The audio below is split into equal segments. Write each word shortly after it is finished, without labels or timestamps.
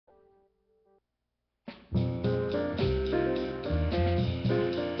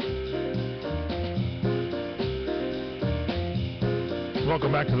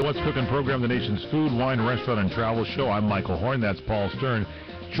Welcome back to the What's Cooking program, the nation's food, wine, restaurant, and travel show. I'm Michael Horn. That's Paul Stern.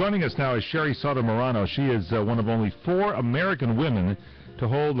 Joining us now is Sherry Sotomorano. She is one of only 4 American women to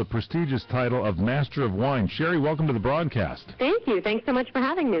hold the prestigious title of Master of Wine. Sherry, welcome to the broadcast. Thank you. Thanks so much for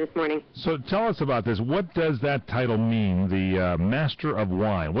having me this morning. So tell us about this. What does that title mean, the Master of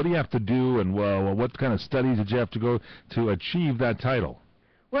Wine? What do you have to do, and what kind of studies did you have to go to achieve that title?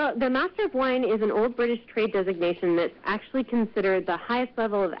 Well, the Master of Wine is an old British trade designation that's actually considered the highest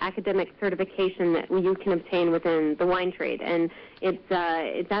level of academic certification that you can obtain within the wine trade. And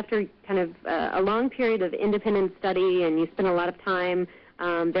it's after kind of a long period of independent study, and you spend a lot of time.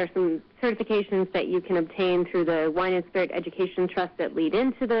 There's some certifications that you can obtain through the Wine and Spirit Education Trust that lead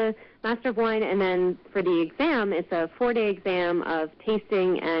into the Master of Wine. And then for the exam, it's a 4-day exam of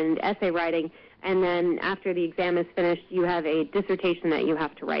tasting and essay writing. And then after the exam is finished, you have a dissertation that you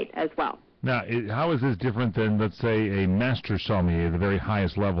have to write as well. Now, how is this different than, let's say, a Master Sommelier, the very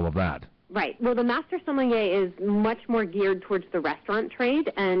highest level of that? Right. Well, the Master Sommelier is much more geared towards the restaurant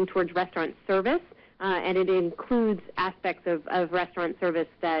trade and towards restaurant service, and it includes aspects of restaurant service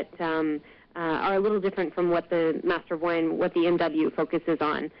that are a little different from what the Master of Wine, what the MW focuses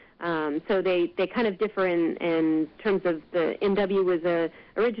on. So they kind of differ in terms of the MW was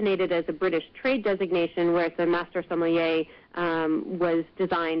originated as a British trade designation, whereas the Master Sommelier was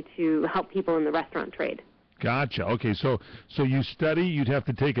designed to help people in the restaurant trade. Gotcha. Okay, so you study, you'd have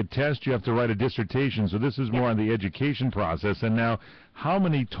to take a test, you have to write a dissertation, so this is more on the education process. And now, how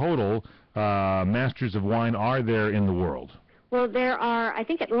many total Masters of Wine are there in the world? Well, there are, I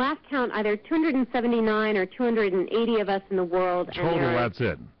think at last count, either 279 or 280 of us in the world. Total, and that's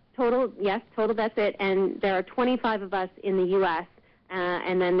it. Total, yes, total, that's it. And there are 25 of us in the U.S.,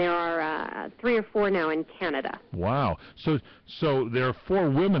 and then there are 3 or 4 now in Canada. Wow. So there are 4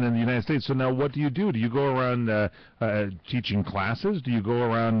 women in the United States. So now what do? Do you go around teaching classes? Do you go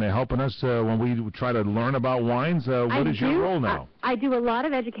around helping us when we try to learn about wines? What is your role now? I do a lot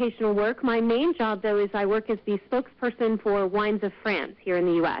of educational work. My main job, though, is I work as the spokesperson for Wines of France here in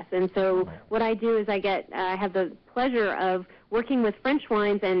the U.S. And so what I do is I have the pleasure of working with French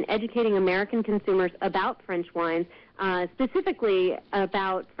wines and educating American consumers about French wines, specifically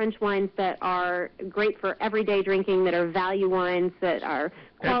about French wines that are great for everyday drinking, that are value wines, that are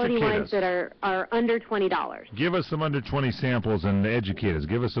quality wines that are under $20. Give us some under 20 samples and educate us.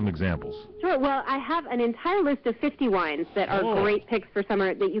 Give us some examples. Sure. Well, I have an entire list of 50 wines that are great picks for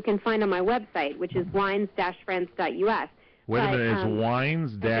summer that you can find on my website, which is wines-france.us. Wait a minute. It's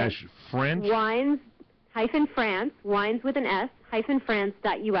wines-French? Wines-France, wines with an S,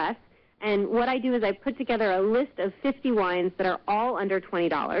 -France.us. And what I do is I put together a list of 50 wines that are all under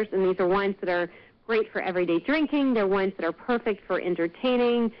 $20, and these are wines that are great for everyday drinking. They're wines that are perfect for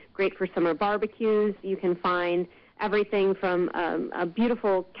entertaining, great for summer barbecues. You can find everything from a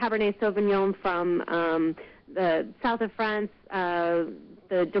beautiful Cabernet Sauvignon from the south of France,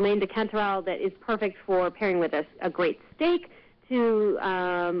 the Domaine de Cantoral that is perfect for pairing with a great steak, to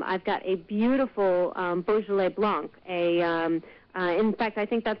I've got a beautiful Beaujolais Blanc, in fact, I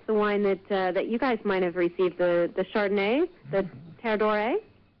think that's the wine that you guys might have received, the Chardonnay, the Terre Dorée.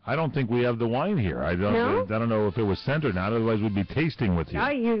 I don't think we have the wine here. I don't know if it was sent or not. Otherwise, we'd be tasting with you. Oh,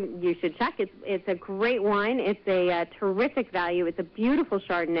 you should check. It's a great wine. It's a terrific value. It's a beautiful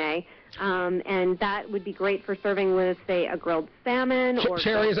Chardonnay, and that would be great for serving with, say, a grilled salmon or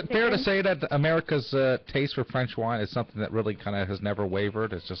Sherry, is it fair to say that America's taste for French wine is something that really kind of has never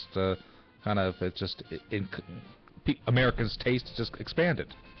wavered? It's just Americans' taste just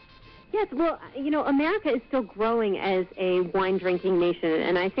expanded. Yes, well, America is still growing as a wine-drinking nation,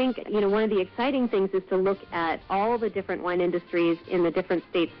 and I think, one of the exciting things is to look at all the different wine industries in the different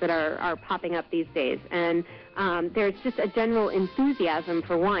states that are popping up these days, and there's just a general enthusiasm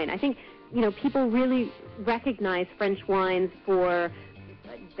for wine. I think, people really recognize French wines for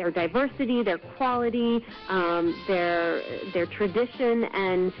their diversity, their quality, their tradition,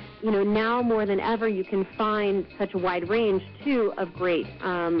 and now more than ever you can find such a wide range too of great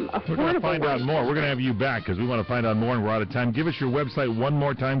affordable. We're going to find out more. We're going to have you back because we want to find out more, and we're out of time. Give us your website one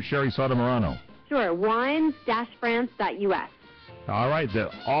more time, Sherry Sotomorano. Sure, wines-france.us. All right,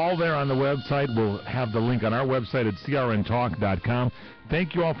 they're all there on the website. We'll have the link on our website at crntalk.com.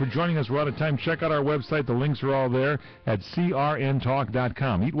 Thank you all for joining us. We're out of time. Check out our website. The links are all there at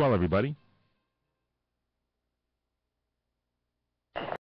crntalk.com. Eat well, everybody.